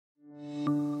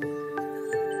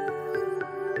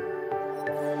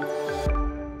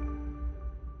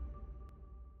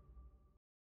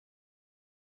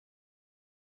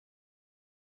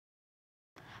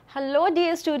Hello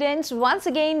dear students, once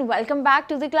again welcome back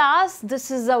to the class.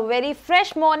 This is a very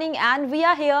fresh morning and we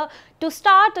are here to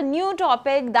start a new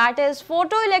topic, that is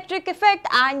photoelectric effect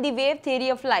and the wave theory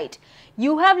of light.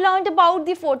 You have learned about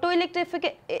the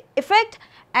photoelectric effect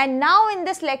and now in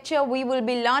this lecture we will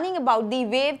be learning about the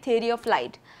wave theory of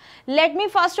light. Let me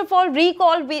first of all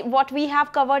recall what we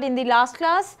have covered in the last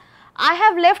class. I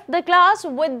have left the class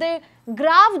with the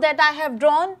graph that I have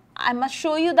drawn. I must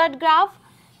show you that graph.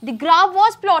 The graph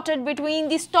was plotted between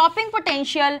the stopping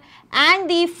potential and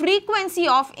the frequency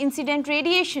of incident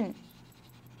radiation.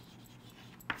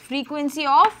 Frequency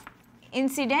of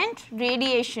incident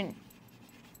radiation.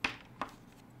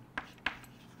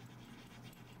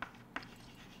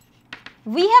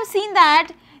 We have seen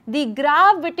that the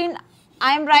graph between,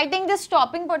 I am writing the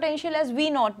stopping potential as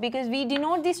V0 because we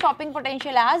denote the stopping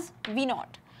potential as V0.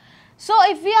 So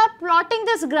if we are plotting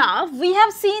this graph, we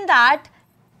have seen that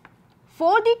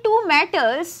for the two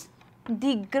metals,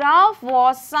 the graph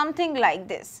was something like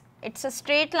this. It's a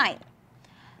straight line.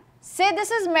 Say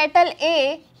this is metal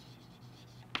A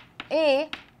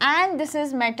and this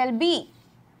is metal B.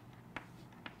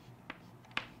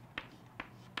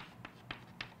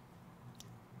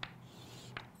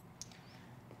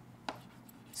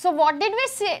 So what did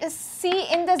we see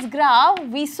in this graph?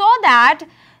 We saw that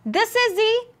this is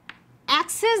the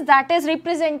axis that is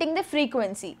representing the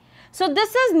frequency. So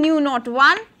this is nu naught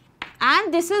 1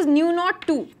 and this is nu naught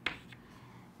 2.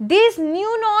 These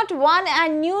nu naught 1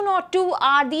 and nu naught 2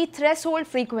 are the threshold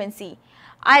frequency.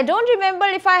 I don't remember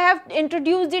if I have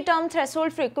introduced the term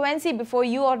threshold frequency before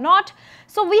you or not.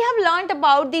 So we have learnt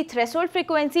about the threshold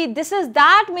frequency. This is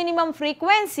that minimum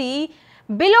frequency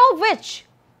below which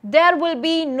there will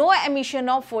be no emission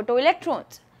of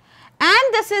photoelectrons. And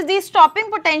this is the stopping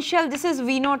potential. This is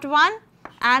V01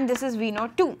 and this is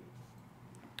V02.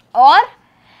 Or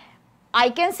I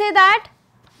can say that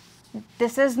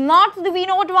this is not the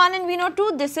V01 and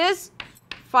V02, this is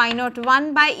phi naught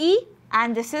 1 by E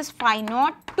and this is phi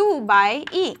naught 2 by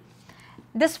E.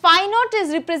 This phi naught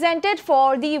is represented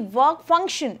for the work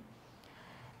function.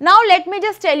 Now let me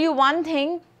just tell you one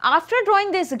thing. After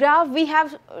drawing this graph, we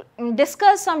have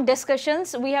discussed some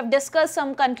discussions, we have discussed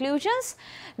some conclusions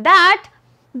that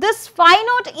this phi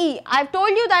naught E, I have told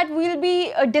you that we will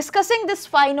be discussing this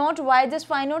phi naught, why this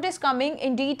phi naught is coming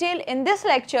in detail in this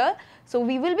lecture. So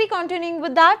we will be continuing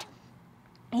with that.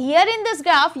 Here in this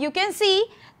graph you can see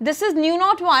this is nu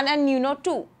naught 1 and nu naught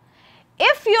 2.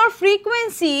 If your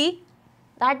frequency,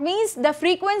 that means the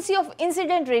frequency of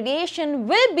incident radiation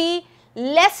will be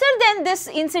lesser than this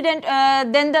incident,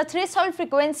 than the threshold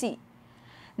frequency,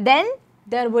 then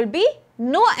there will be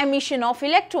no emission of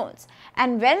electrons.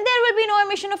 And when there will be no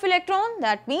emission of electron,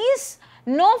 that means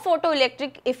no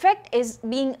photoelectric effect is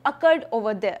being occurred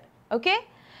over there. Okay.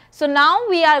 So now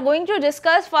we are going to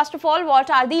discuss first of all what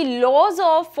are the laws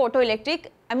of photoelectric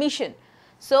emission.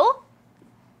 So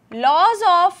laws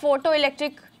of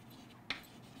photoelectric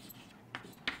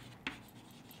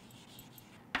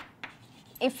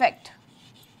effect,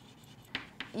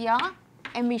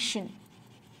 emission.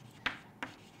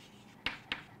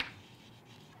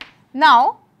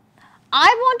 Now I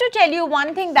want to tell you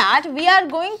one thing, that we are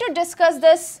going to discuss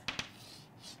this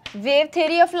wave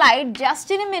theory of light just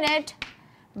in a minute,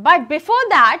 but before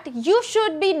that you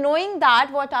should be knowing that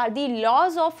what are the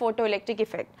laws of photoelectric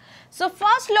effect. So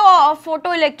first law of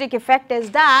photoelectric effect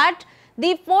is that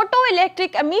the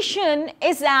photoelectric emission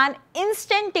is an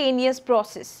instantaneous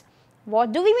process.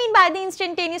 What do we mean by the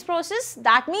instantaneous process?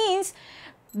 That means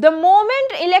the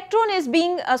moment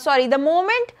the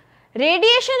moment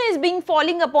radiation is being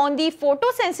falling upon the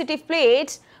photosensitive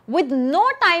plates, with no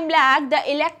time lag the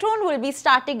electron will be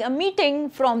starting emitting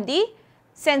from the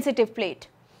sensitive plate.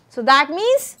 So that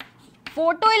means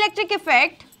photoelectric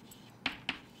effect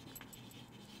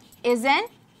is an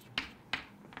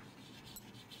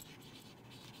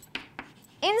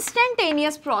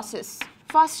instantaneous process.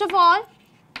 First of all,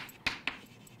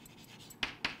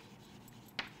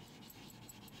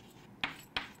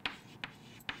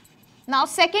 now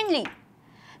secondly,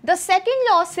 the second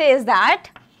law says that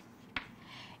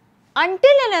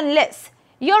until and unless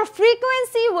your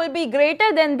frequency will be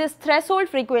greater than this threshold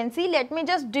frequency, let me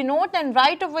just denote and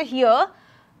write over here,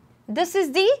 this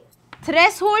is the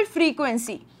threshold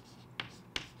frequency.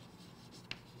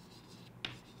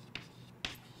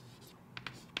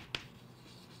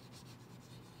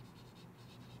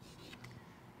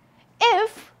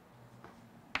 If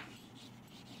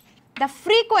the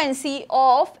frequency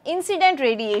of incident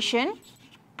radiation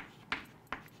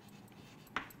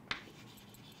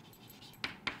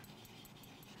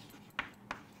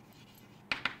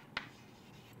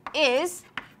is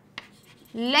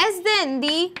less than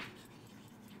the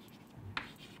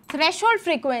threshold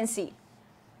frequency.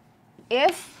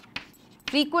 If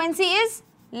frequency is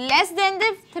less than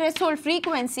the threshold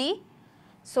frequency,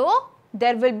 so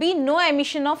there will be no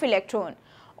emission of electron.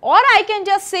 Or I can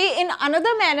just say in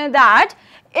another manner that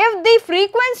if the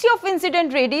frequency of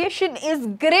incident radiation is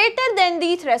greater than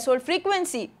the threshold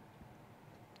frequency,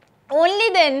 only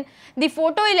then the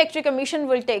photoelectric emission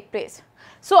will take place.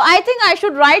 So I think I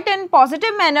should write in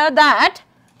positive manner that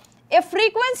if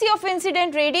frequency of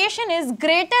incident radiation is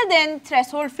greater than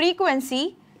threshold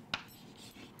frequency,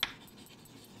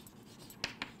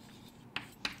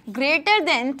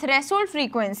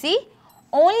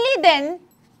 only then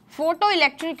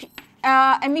photoelectric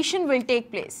emission will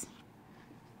take place.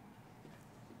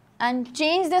 And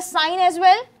change the sign as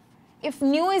well. If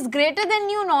nu is greater than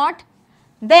nu naught,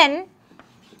 then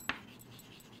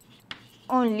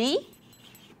only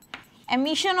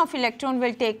emission of electron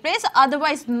will take place,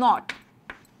 otherwise not.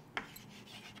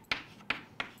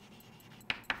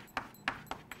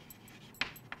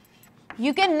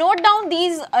 You can note down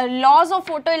these laws of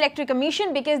photoelectric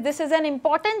emission because this is an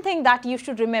important thing that you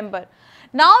should remember.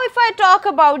 Now if I talk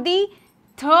about the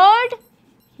third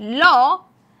law,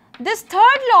 this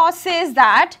third law says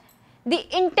that the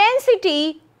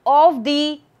intensity of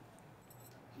the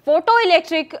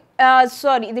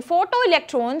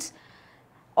photoelectrons,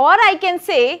 or I can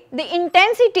say the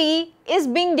intensity is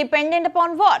being dependent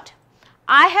upon what?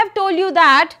 I have told you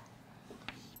that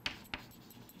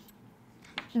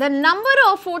the number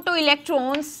of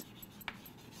photoelectrons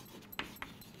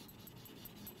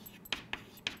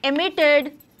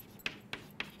emitted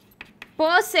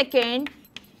per second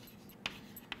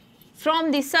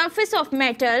from the surface of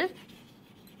metal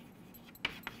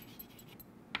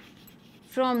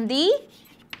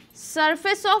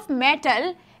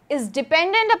is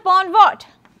dependent upon what?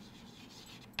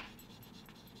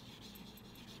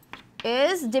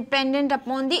 Is dependent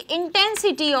upon the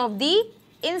intensity of the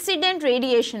incident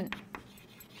radiation.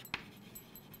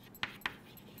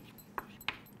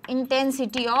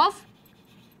 Intensity of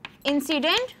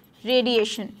incident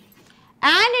radiation.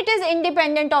 And it is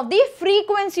independent of the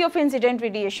frequency of incident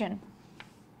radiation.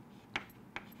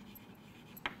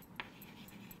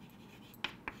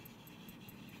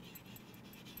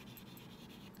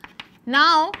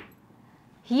 Now,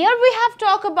 here we have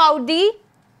talked about the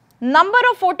number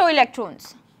of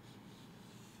photoelectrons.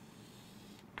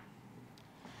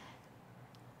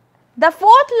 The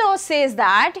fourth law says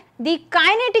that the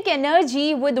kinetic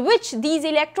energy with which these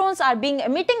electrons are being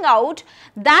emitting out,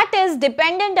 that is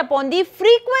dependent upon the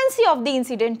frequency of the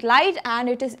incident light, and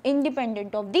it is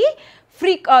independent of the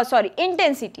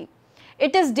intensity.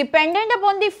 It is dependent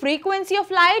upon the frequency of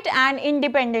light and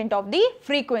independent of the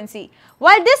frequency.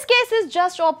 While this case is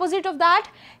just opposite of that,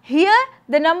 here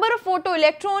the number of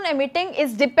photoelectron emitting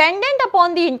is dependent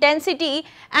upon the intensity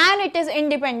and it is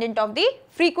independent of the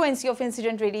frequency of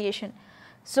incident radiation.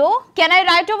 So, can I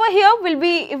write over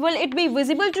here? Will it be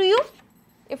visible to you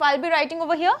if I will be writing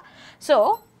over here?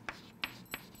 So,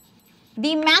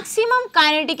 the maximum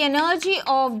kinetic energy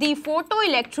of the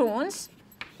photoelectrons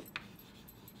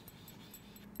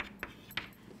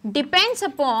depends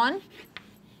upon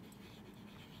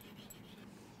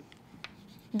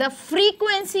the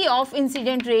frequency of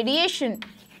incident radiation.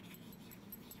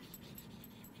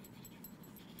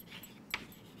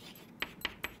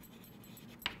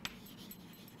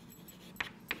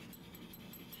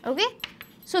 Okay.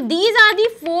 So, these are the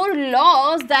four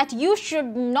laws that you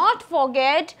should not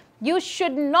forget. You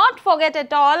should not forget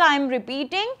at all. I am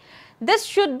repeating. This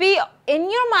should be in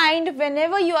your mind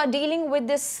whenever you are dealing with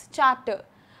this chapter.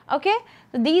 Okay.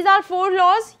 So, these are four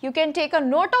laws. You can take a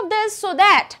note of this so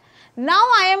that now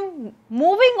I am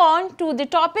moving on to the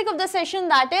topic of the session,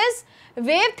 that is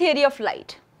wave theory of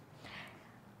light.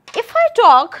 If I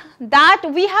talk that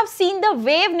we have seen the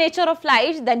wave nature of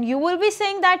light, then you will be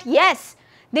saying that yes,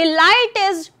 the light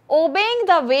is obeying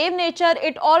the wave nature,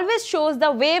 it always shows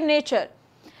the wave nature.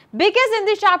 Because in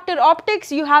the chapter optics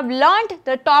you have learnt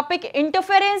the topic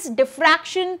interference,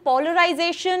 diffraction,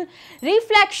 polarization,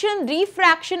 reflection,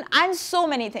 refraction and so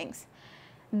many things.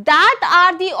 That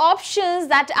are the options,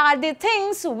 that are the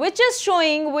things which is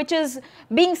showing, which is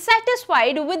being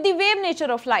satisfied with the wave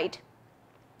nature of light.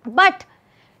 But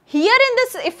here in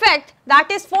this effect,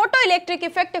 that is photoelectric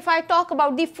effect, if I talk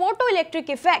about the photoelectric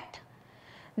effect,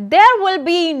 there will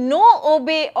be no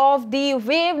obey of the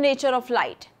wave nature of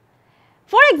light.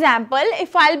 For example,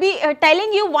 if I will be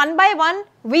telling you one by one,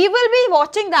 we will be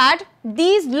watching that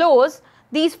these laws,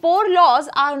 these four laws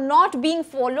are not being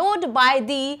followed by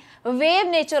the wave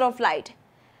nature of light.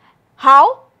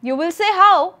 How? You will say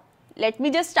how? Let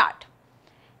me just start.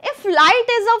 if light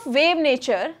is of wave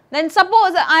nature, then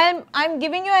suppose I am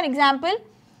giving you an example.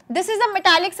 This is a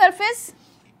metallic surface.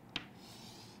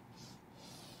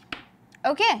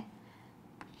 Okay.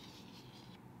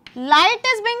 Light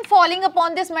is being falling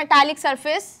upon this metallic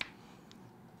surface.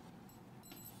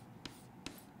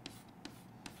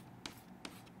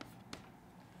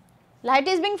 Light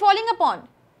is being falling upon.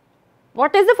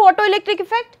 What is the photoelectric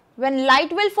effect? When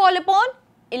light will fall upon,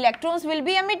 electrons will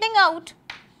be emitting out.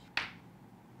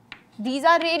 These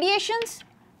are radiations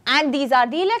and these are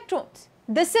the electrons.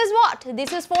 This is what?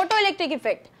 This is photoelectric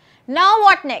effect. Now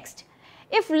what next?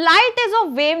 If light is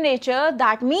of wave nature,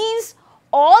 that means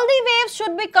all the waves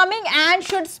should be coming and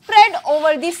should spread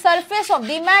over the surface of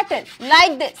the metal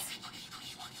like this.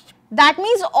 That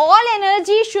means all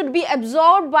energy should be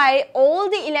absorbed by all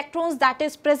the electrons that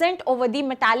is present over the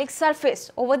metallic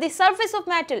surface, over the surface of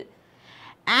metal.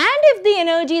 And if the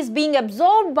energy is being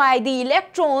absorbed by the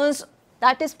electrons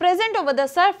that is present over the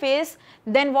surface,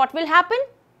 then what will happen?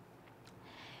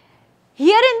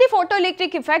 Here in the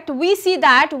photoelectric effect, we see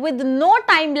that with no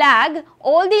time lag,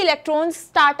 all the electrons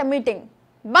start emitting.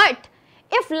 But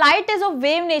if light is of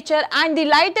wave nature and the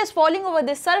light is falling over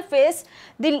the surface,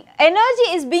 the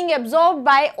energy is being absorbed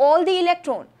by all the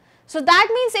electron. So that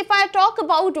means if I talk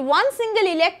about one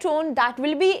single electron, that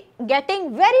will be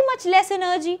getting very much less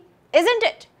energy, isn't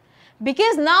it?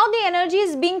 Because now the energy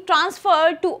is being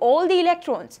transferred to all the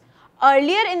electrons.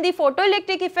 Earlier in the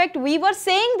photoelectric effect, we were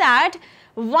saying that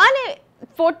one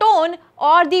photon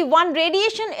or the one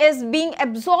radiation is being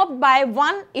absorbed by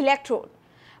one electron.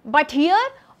 But here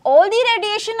all the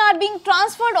radiation are being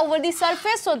transferred over the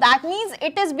surface, so that means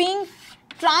it is being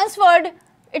transferred,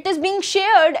 it is being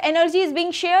shared, energy is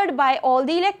being shared by all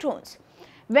the electrons.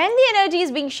 When the energy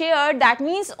is being shared, that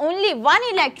means only one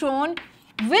electron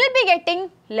will be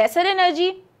getting lesser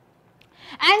energy,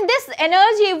 and this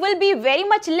energy will be very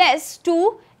much less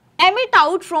to emit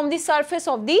out from the surface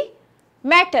of the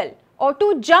metal or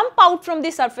to jump out from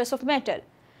the surface of metal.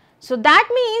 So that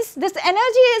means this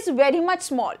energy is very much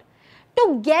small.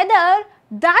 Together,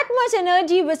 that much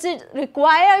energy which is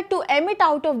required to emit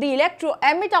out of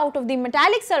the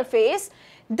metallic surface,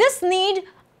 this need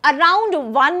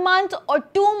around 1 month or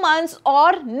 2 months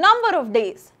or number of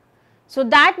days. So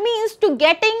that means to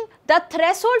getting the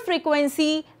threshold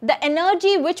frequency, the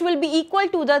energy which will be equal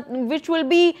to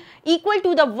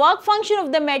the work function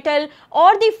of the metal,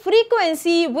 or the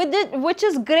frequency which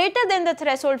is greater than the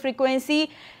threshold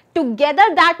frequency, to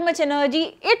gather that much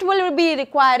energy, it will be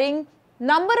requiring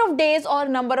number of days or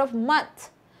number of months.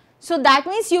 So that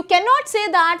means you cannot say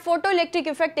that photoelectric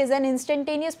effect is an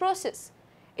instantaneous process.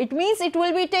 It means it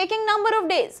will be taking number of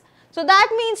days. So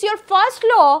that means your first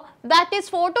law, that is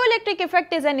photoelectric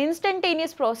effect is an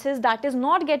instantaneous process, that is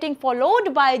not getting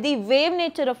followed by the wave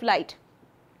nature of light,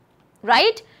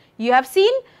 right? You have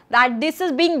seen that this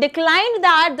is being declined,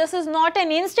 that this is not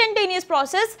an instantaneous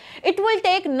process, it will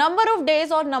take number of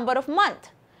days or number of months.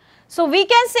 So we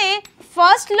can say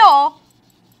first law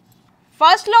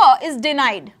is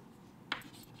denied.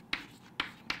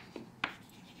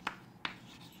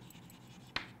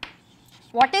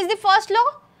 What is the first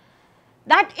law?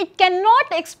 That it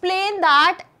cannot explain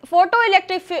that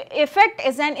photoelectric effect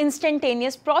is an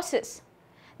instantaneous process.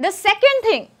 The second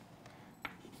thing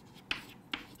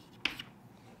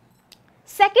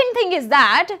is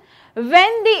that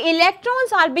when the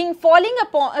electrons are being falling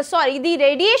upon, the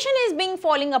radiation is being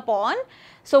falling upon,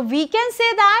 so we can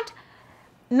say that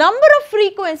number of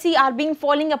frequency are being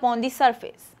falling upon the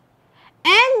surface,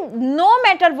 and no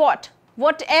matter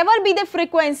whatever be the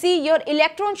frequency, your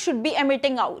electron should be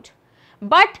emitting out.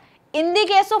 But in the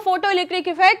case of photoelectric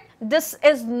effect, this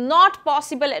is not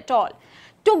possible at all.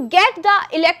 To get the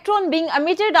electron being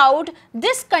emitted out,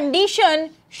 this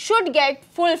condition should get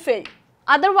fulfilled.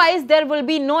 Otherwise, there will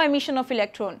be no emission of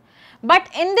electron. But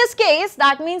in this case,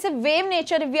 that means if wave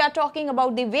nature, if we are talking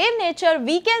about the wave nature,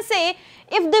 we can say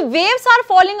if the waves are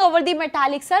falling over the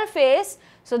metallic surface,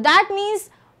 so that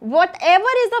means whatever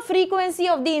is the frequency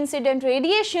of the incident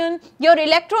radiation, your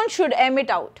electron should emit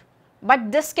out.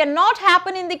 But this cannot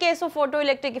happen in the case of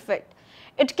photoelectric effect.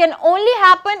 It can only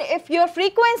happen if your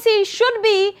frequency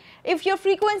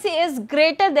is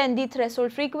greater than the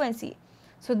threshold frequency.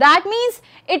 So that means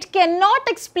it cannot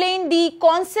explain the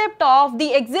concept of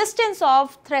the existence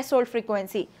of threshold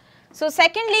frequency. So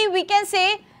secondly, we can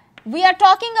say we are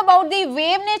talking about the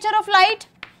wave nature of light.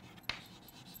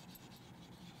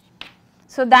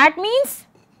 So that means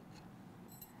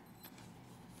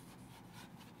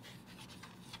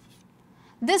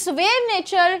this wave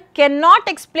nature cannot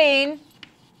explain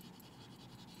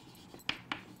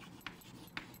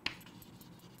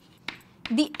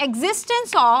the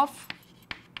existence of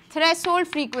threshold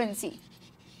frequency.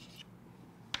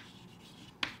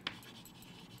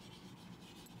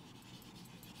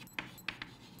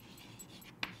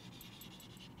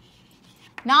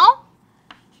 Now,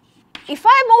 if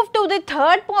I move to the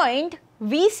third point,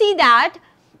 we see that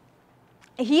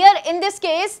here in this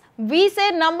case, we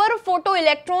say number of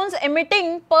photoelectrons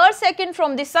emitting per second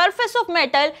from the surface of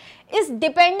metal is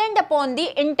dependent upon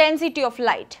the intensity of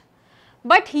light.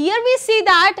 But here we see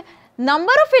that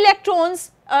number of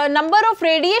electrons, number of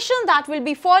radiation that will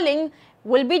be falling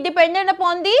will be dependent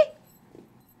upon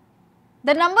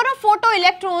the number of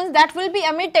photoelectrons that will be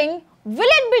emitting. Will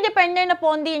it be dependent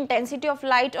upon the intensity of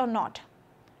light or not?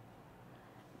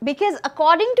 Because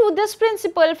according to this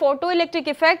principle, photoelectric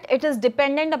effect, it is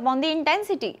dependent upon the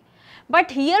intensity.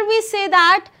 But here we say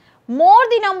that more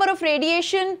the number of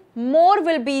radiation, more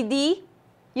will be the,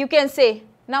 you can say,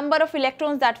 number of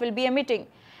electrons that will be emitting.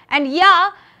 And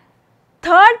yeah,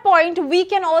 third point we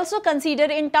can also consider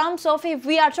in terms of, if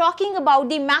we are talking about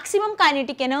the maximum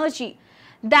kinetic energy,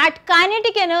 that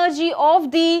kinetic energy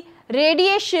of the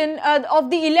radiation of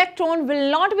the electron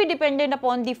will not be dependent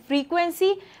upon the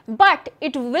frequency, but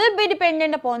it will be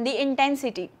dependent upon the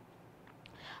intensity.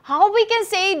 How we can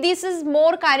say this is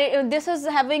more this is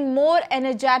having more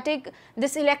energetic,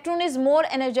 this electron is more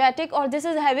energetic, or this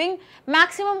is having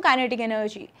maximum kinetic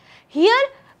energy? Here,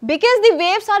 because the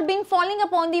waves are being falling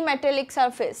upon the metallic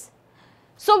surface.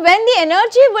 So when the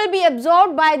energy will be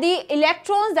absorbed by the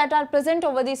electrons that are present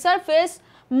over the surface,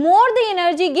 more the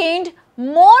energy gained,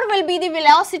 more will be the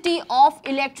velocity of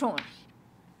electron.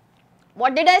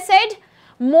 What did I said?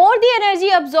 More the energy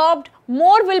absorbed,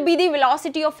 more will be the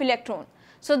velocity of electron.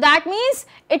 So that means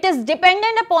it is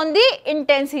dependent upon the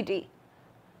intensity.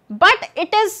 But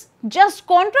it is just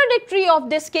contradictory of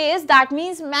this case, that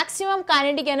means maximum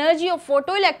kinetic energy of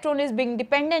photoelectron is being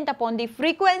dependent upon the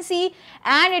frequency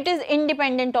and it is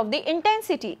independent of the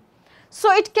intensity.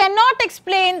 So it cannot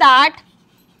explain that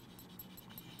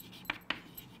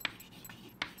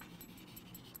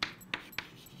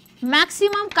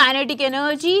maximum kinetic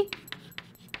energy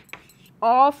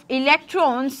of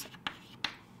electrons,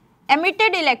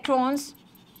 emitted electrons,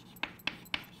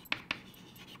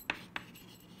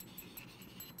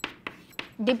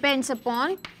 depends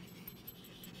upon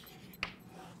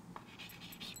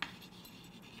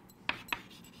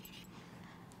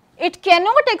it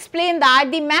cannot explain that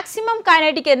the maximum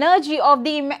kinetic energy of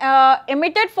the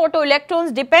emitted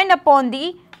photoelectrons depend upon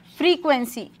the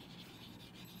frequency,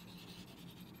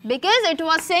 because it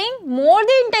was saying more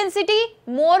the intensity,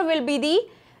 more will be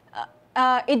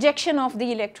the ejection of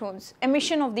the electrons,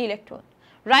 emission of the electron,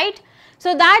 right?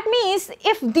 So that means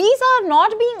if these are not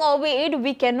being obeyed,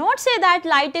 we cannot say that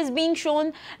light is being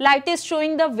shown, light is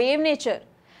showing the wave nature.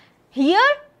 Here,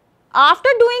 after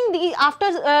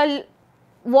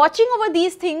watching over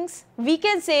these things, we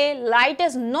can say light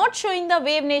is not showing the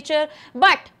wave nature,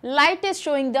 but light is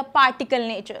showing the particle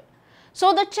nature.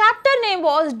 So the chapter name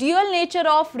was dual nature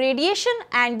of radiation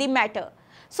and the matter.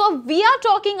 So we are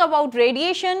talking about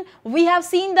radiation, we have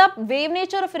seen the wave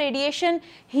nature of radiation.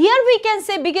 Here we can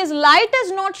say, because light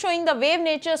is not showing the wave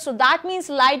nature, so that means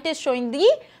light is showing the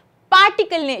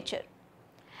particle nature.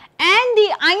 And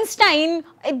the Einstein,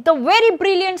 the very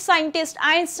brilliant scientist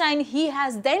Einstein, he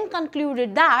has then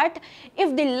concluded that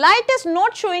if the light is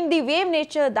not showing the wave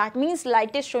nature, that means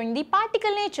light is showing the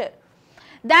particle nature.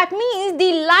 That means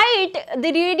the light,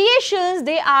 the radiations,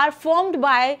 they are formed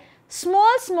by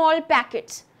small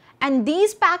packets, and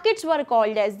these packets were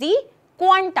called as the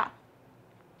quanta.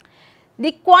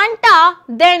 The quanta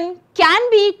then can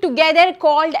be together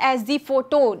called as the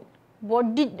photon.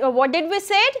 What did we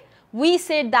said? We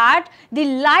said that the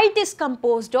light is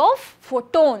composed of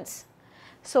photons.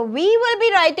 So we will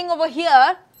be writing over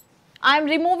here, I am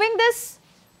removing this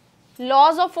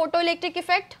laws of photoelectric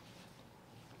effect.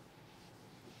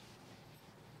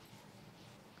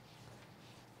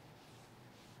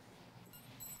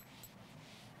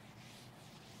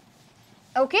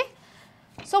 Okay.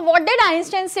 So what did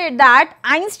Einstein say? That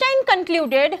Einstein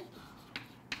concluded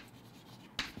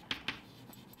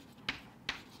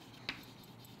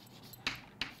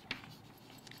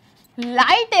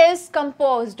light is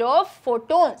composed of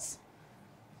photons.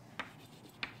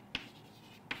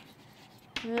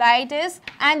 Light is,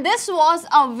 and this was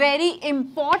a very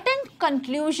important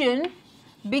conclusion,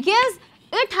 because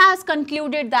it has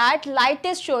concluded that light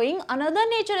is showing another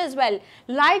nature as well.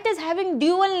 Light is having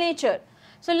dual nature.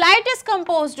 So light is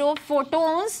composed of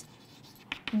photons.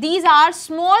 These are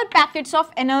small packets of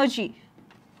energy.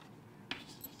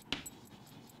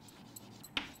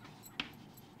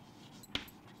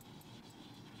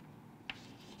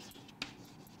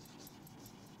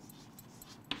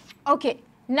 Okay.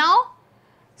 Now,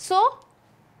 so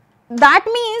that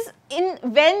means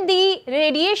when the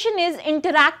radiation is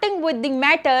interacting with the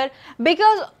matter,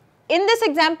 because in this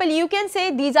example you can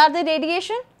say these are the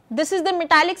radiation, this is the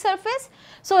metallic surface.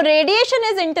 So radiation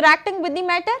is interacting with the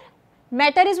matter.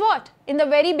 Matter is what? In the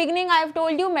very beginning I have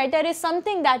told you matter is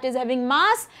something that is having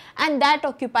mass and that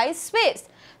occupies space.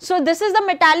 So this is the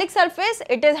metallic surface,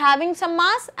 it is having some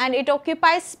mass and it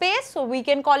occupies space, so we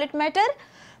can call it matter.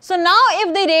 So now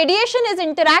if the radiation is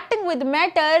interacting with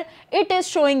matter, it is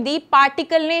showing the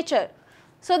particle nature.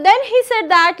 So then he said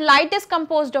that light is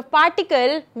composed of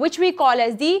particle which we call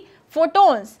as the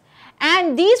photons,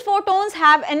 and these photons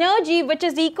have energy which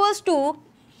is equals to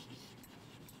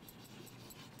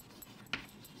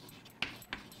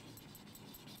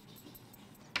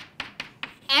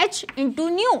h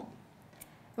into nu,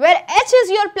 where h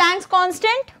is your Planck's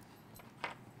constant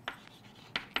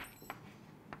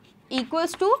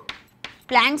equals to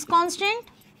Planck's constant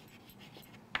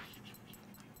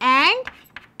and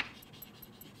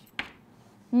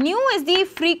nu is the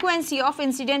frequency of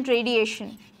incident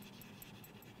radiation.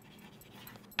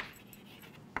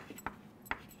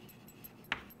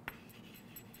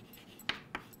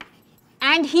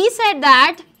 And he said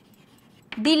that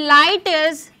the light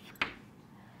is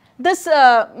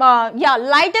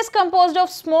light is composed of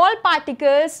small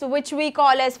particles which we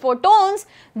call as photons.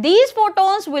 These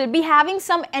photons will be having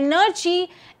some energy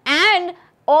and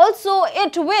also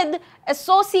it with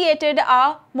associated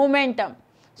momentum.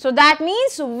 So that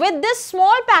means with this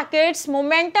small packets,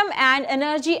 momentum and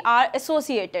energy are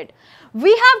associated.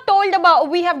 We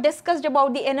have discussed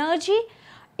about the energy.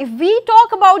 If we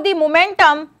talk about the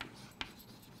momentum,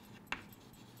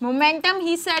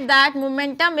 he said that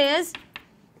momentum is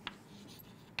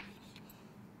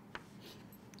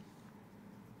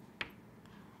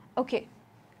okay.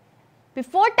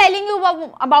 Before telling you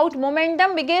about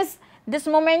momentum, because this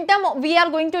momentum we are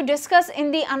going to discuss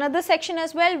in the another section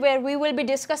as well, where we will be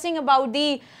discussing about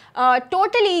the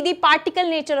totally the particle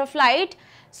nature of light.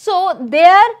 So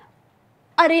there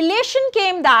a relation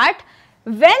came that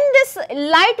when this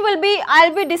light will be, I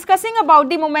will be discussing about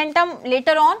the momentum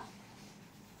later on.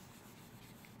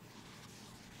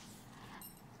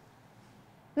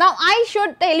 Now I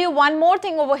should tell you one more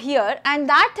thing over here, and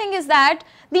that thing is that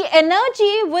the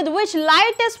energy with which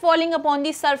light is falling upon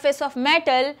the surface of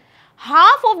metal,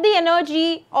 half of the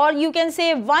energy, or you can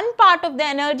say one part of the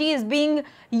energy, is being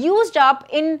used up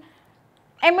in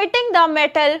emitting the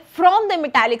metal from the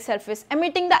metallic surface,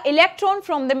 emitting the electron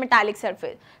from the metallic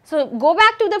surface. So go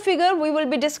back to the figure, we will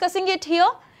be discussing it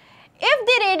here. If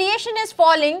the radiation is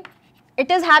falling, it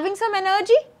is having some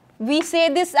energy, we say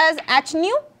this as h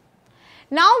nu.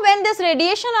 Now when this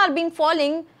radiation are being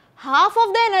falling, half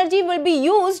of the energy will be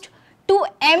used to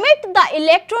emit the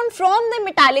electron from the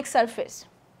metallic surface.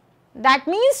 That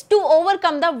means to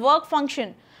overcome the work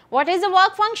function. What is the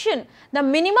work function? The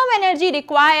minimum energy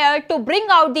required to bring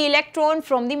out the electron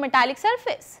from the metallic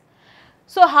surface.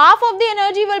 So half of the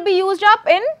energy will be used up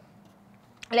in,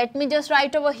 let me just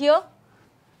write over here.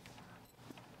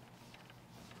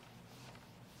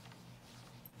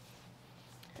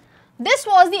 This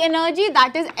was the energy,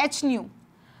 that is h nu.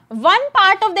 One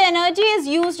part of the energy is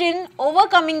used in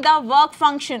overcoming the work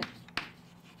function,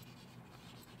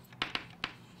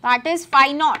 that is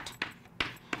phi naught,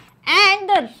 and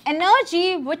the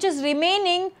energy which is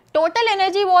remaining, total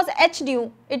energy was h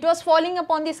nu, it was falling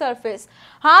upon the surface.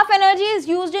 Half energy is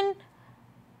used in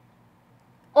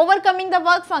overcoming the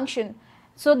work function.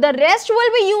 So the rest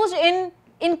will be used in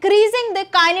increasing the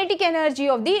kinetic energy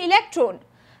of the electron.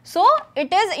 So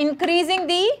it is increasing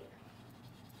the,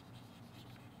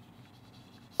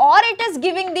 or it is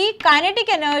giving the kinetic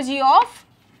energy of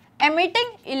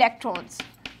emitting electrons.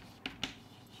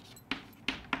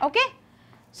 Okay.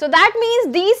 So that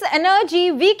means these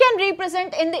energy we can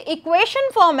represent in the equation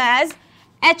form as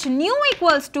h nu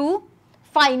equals to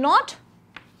phi naught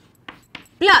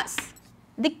plus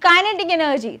the kinetic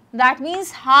energy, that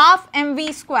means half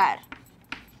mv square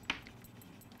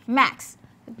max,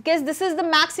 because this is the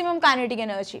maximum kinetic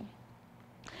energy.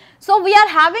 So we are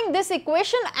having this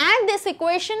equation, and this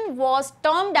equation was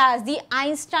termed as the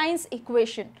Einstein's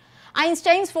equation,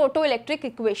 Einstein's photoelectric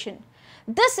equation.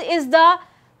 This is the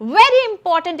very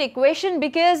important equation,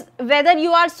 because whether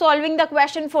you are solving the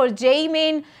question for JEE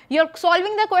Main, you are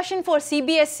solving the question for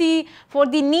CBSE, for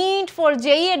the NEET, for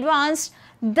JEE Advanced,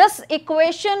 this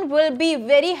equation will be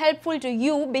very helpful to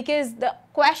you, because the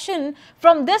question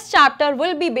from this chapter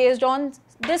will be based on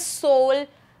this sole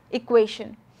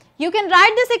equation. You can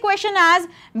write this equation as,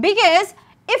 because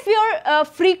if your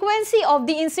frequency of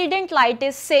the incident light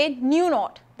is say nu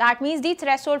naught, that means the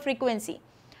threshold frequency.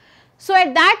 So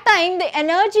at that time the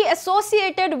energy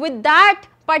associated with that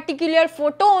particular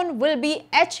photon will be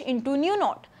h into nu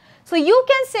naught. So you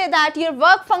can say that your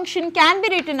work function can be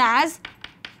written as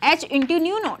h into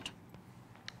nu naught,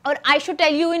 or I should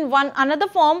tell you in another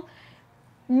form,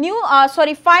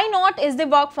 phi naught is the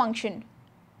work function.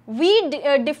 We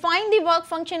define the work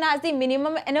function as the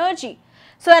minimum energy.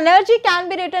 So energy can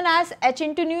be written as h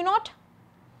into nu naught.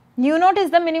 Nu naught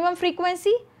is the minimum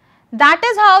frequency. That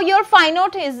is how your phi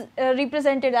naught is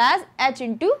represented as h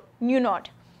into nu naught.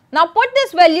 Now put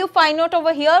this value phi naught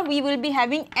over here, we will be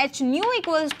having h nu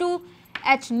equals to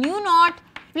h nu naught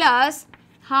plus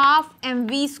half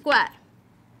mv square.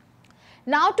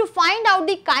 Now to find out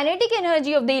the kinetic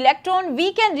energy of the electron,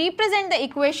 we can represent the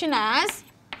equation as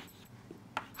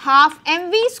half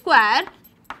mv square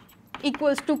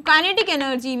equals to kinetic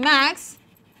energy max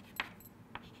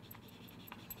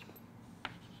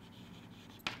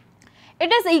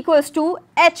it is equals to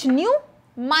h nu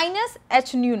minus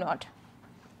h nu naught.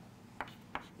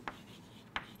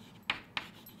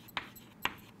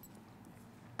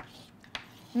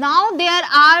 Now there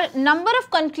are number of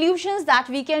conclusions that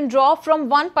we can draw from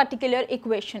one particular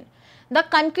equation. The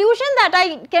conclusion that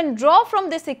I can draw from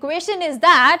this equation is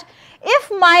that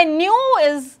if my nu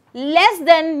is less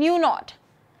than nu naught,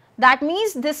 that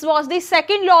means this was the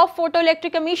second law of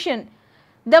photoelectric emission.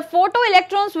 The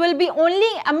photoelectrons will be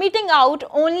only emitting out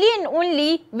only and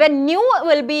only when nu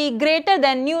will be greater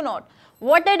than nu naught.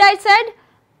 What did I said?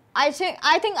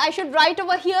 I think I should write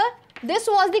over here, this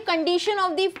was the condition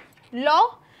of the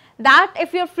law, that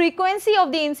if your frequency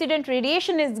of the incident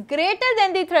radiation is greater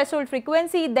than the threshold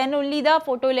frequency, then only the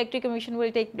photoelectric emission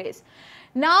will take place.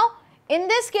 Now in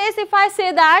this case, if I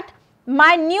say that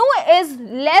my nu is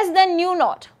less than nu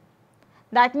naught,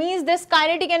 that means this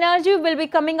kinetic energy will be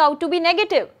coming out to be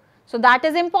negative. So that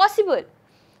is impossible.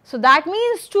 So that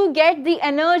means to get the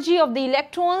energy of the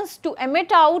electrons to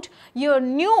emit out, your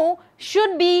nu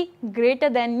should be greater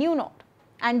than nu naught,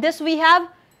 and this we have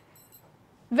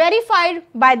verified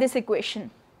by this equation.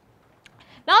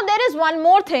 Now there is one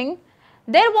more thing.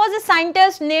 There was a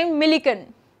scientist named Millikan.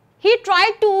 He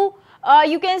tried to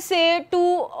you can say to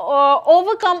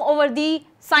overcome over the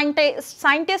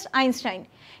scientist Einstein.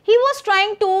 He was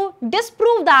trying to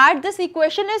disprove that this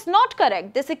equation is not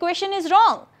correct, this equation is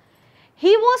wrong.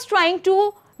 He was trying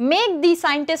to make the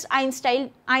scientist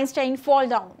Einstein fall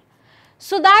down.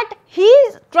 So that he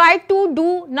tried to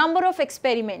do number of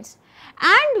experiments.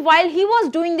 And while he was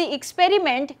doing the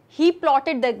experiment, he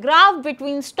plotted the graph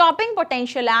between stopping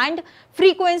potential and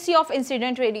frequency of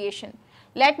incident radiation.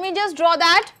 Let me just draw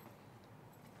that.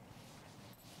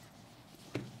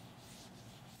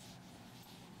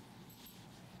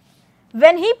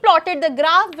 When he plotted the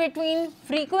graph between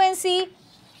frequency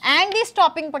and the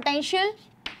stopping potential,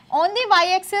 on the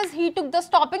y-axis he took the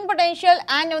stopping potential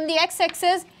and on the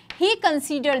x-axis he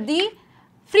considered the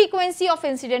frequency of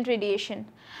incident radiation.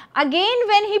 Again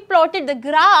when he plotted the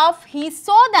graph, he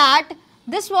saw that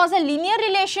this was a linear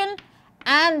relation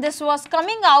and this was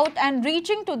coming out and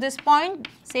reaching to this point,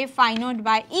 say phi naught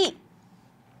by E.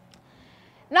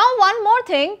 Now one more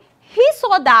thing, he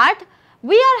saw that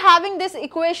we are having this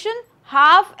equation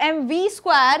half mv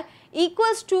square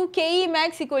equals to Ke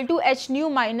max equal to h nu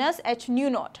minus h nu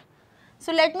naught.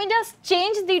 So let me just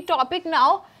change the topic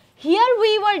now. Here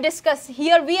we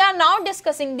are now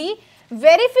discussing the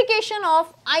verification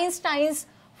of Einstein's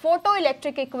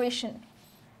photoelectric equation.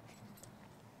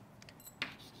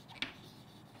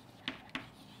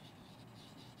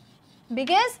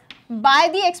 Because by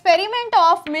the experiment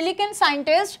of Millikan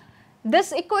scientist,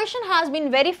 this equation has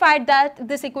been verified that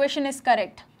this equation is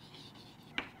correct.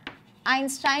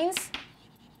 Einstein's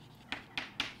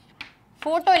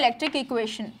photoelectric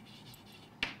equation.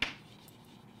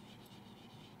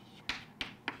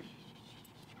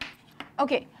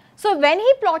 Okay. So when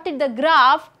he plotted the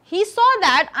graph, he saw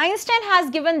that Einstein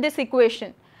has given this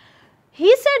equation.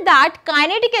 He said that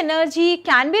kinetic energy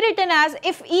can be written as,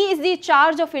 if E is the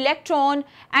charge of electron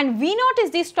and V naught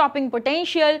is the stopping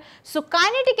potential, so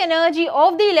kinetic energy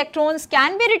of the electrons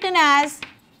can be written as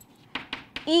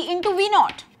E into V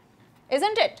naught,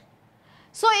 isn't it?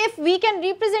 So if we can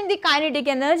represent the kinetic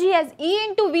energy as E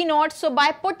into V naught, so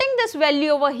by putting this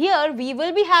value over here, we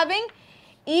will be having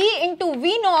E into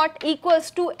V naught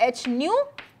equals to h nu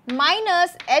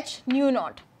minus h nu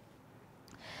naught.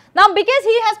 Now because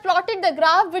he has plotted the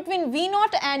graph between V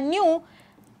naught and nu,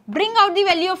 bring out the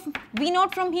value of V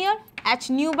naught from here, h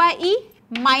nu by E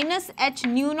minus h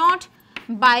nu naught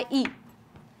by E.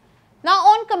 Now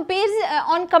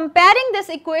on comparing this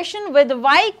equation with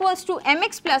y equals to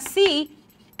mx plus c,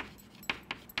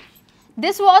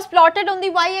 this was plotted on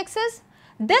the y axis,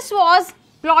 this was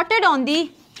plotted on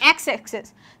the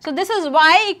x-axis. So this is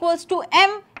y equals to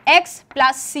mx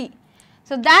plus c.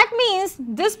 So that means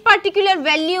this particular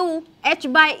value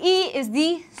h by e is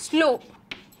the slope.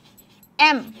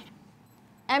 M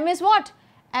is what?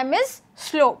 M is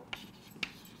slope.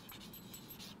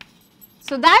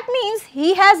 So that means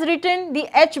he has written the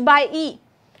h by e.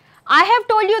 I have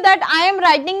told you that I am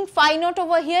writing phi naught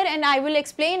over here, and I will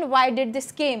explain why did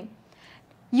this came.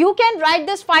 You can write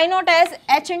this phi naught as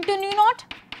h into nu naught.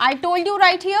 I told you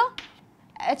right here,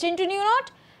 h into nu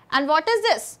naught. And what is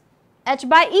this? H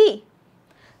by e.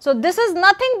 So this is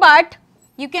nothing but,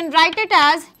 you can write it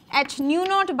as h nu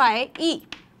naught by e.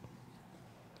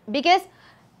 Because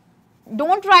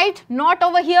don't write naught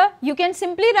over here, you can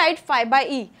simply write phi by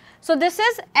e. So this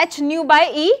is h nu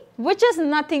by e, which is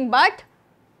nothing but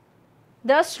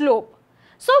the slope.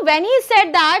 So when he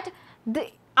said that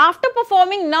after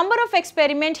performing number of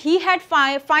experiment, he had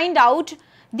find out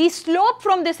the slope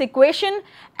from this equation,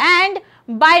 and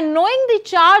by knowing the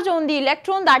charge on the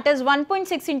electron, that is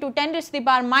 1.6 into 10 raised to the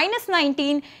power minus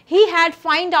 19, he had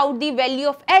find out the value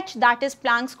of h, that is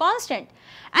Planck's constant,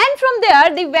 and from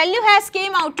there the value has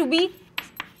came out to be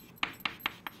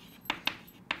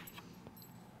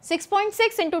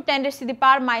 6.6 into 10 raised to the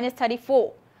power minus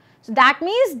 34. So that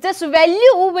means this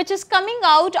value which is coming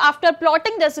out after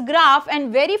plotting this graph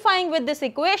and verifying with this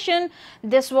equation,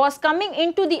 this was coming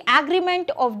into the agreement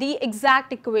of the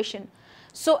exact equation.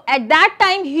 So at that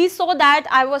time he saw that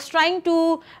I was trying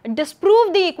to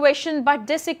disprove the equation, but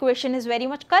this equation is very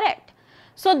much correct.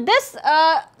 So this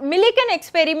Millikan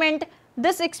experiment,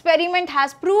 this experiment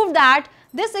has proved that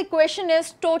this equation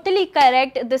is totally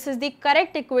correct. This is the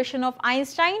correct equation of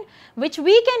Einstein, which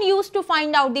we can use to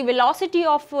find out the velocity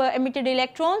of emitted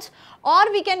electrons, or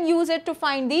we can use it to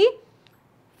find the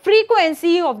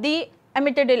frequency of the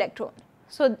emitted electron,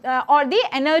 so or the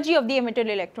energy of the emitted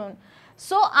electron.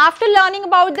 So after learning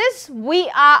about this,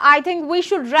 I think we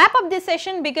should wrap up this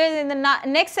session, because in the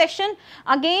next session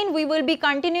again we will be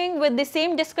continuing with the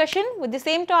same discussion with the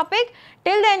same topic.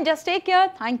 Till then, just take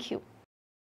care. Thank you.